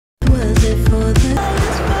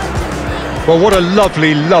Well, what a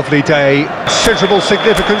lovely, lovely day. Considerable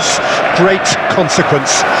significance, great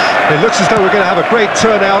consequence. It looks as though we're going to have a great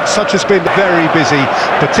turnout. Such has been very busy,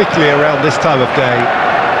 particularly around this time of day.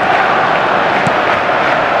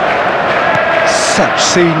 Such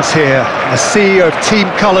scenes here. A sea of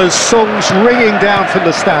team colours, songs ringing down from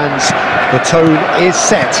the stands. The tone is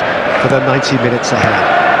set for the 90 minutes ahead.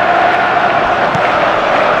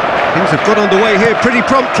 Things have got underway here pretty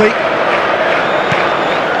promptly.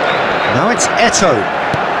 Now it's Eto'o.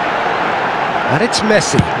 And it's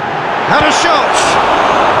Messi. And a shot!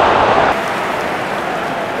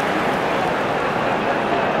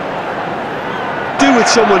 Do with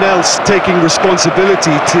someone else taking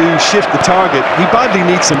responsibility to shift the target. He badly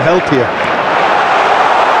needs some help here.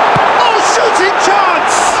 Oh, shooting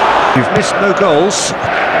chance! You've missed no goals.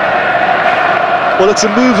 Well, it's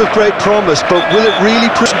a move of great promise, but will it really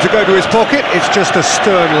push him to go to his pocket? It's just a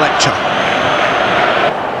stern lecture.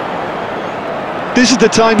 This is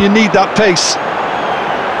the time you need that pace.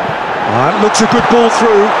 That looks a good ball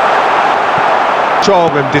through.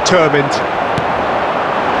 Strong and determined.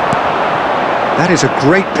 That is a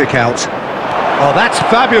great pick out. Oh, that's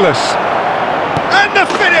fabulous. And the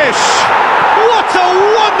finish! What a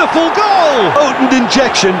wonderful goal! Potent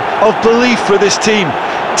injection of belief for this team.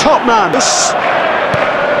 Top man.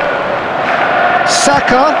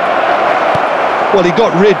 Saka. Well, he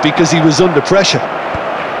got rid because he was under pressure.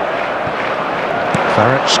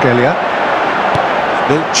 Kvaratskhelia.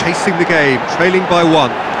 Still chasing the game, trailing by one.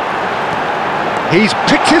 He's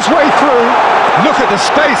picked his way through. Look at the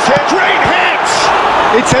space here. Great hit!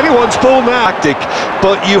 It's anyone's ball now,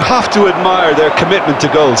 but you have to admire their commitment to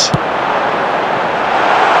goals.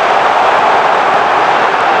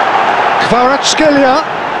 Kvaratskhelia.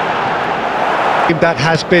 That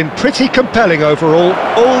has been pretty compelling overall.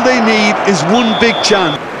 All they need is one big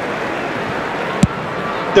chance.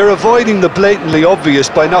 They're avoiding the blatantly obvious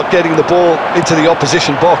by not getting the ball into the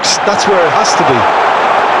opposition box. That's where it has to be.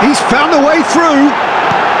 He's found a way through.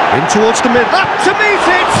 In towards the mid. Up to meet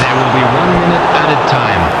it! There will be 1 minute added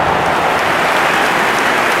time.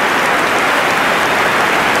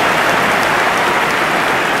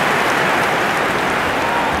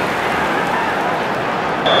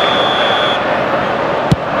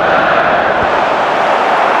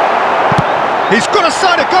 He's got a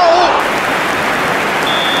side of goal!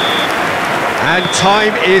 And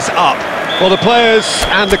time is up. Well, the players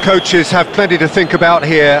and the coaches have plenty to think about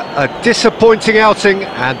here. A disappointing outing,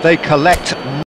 and they collect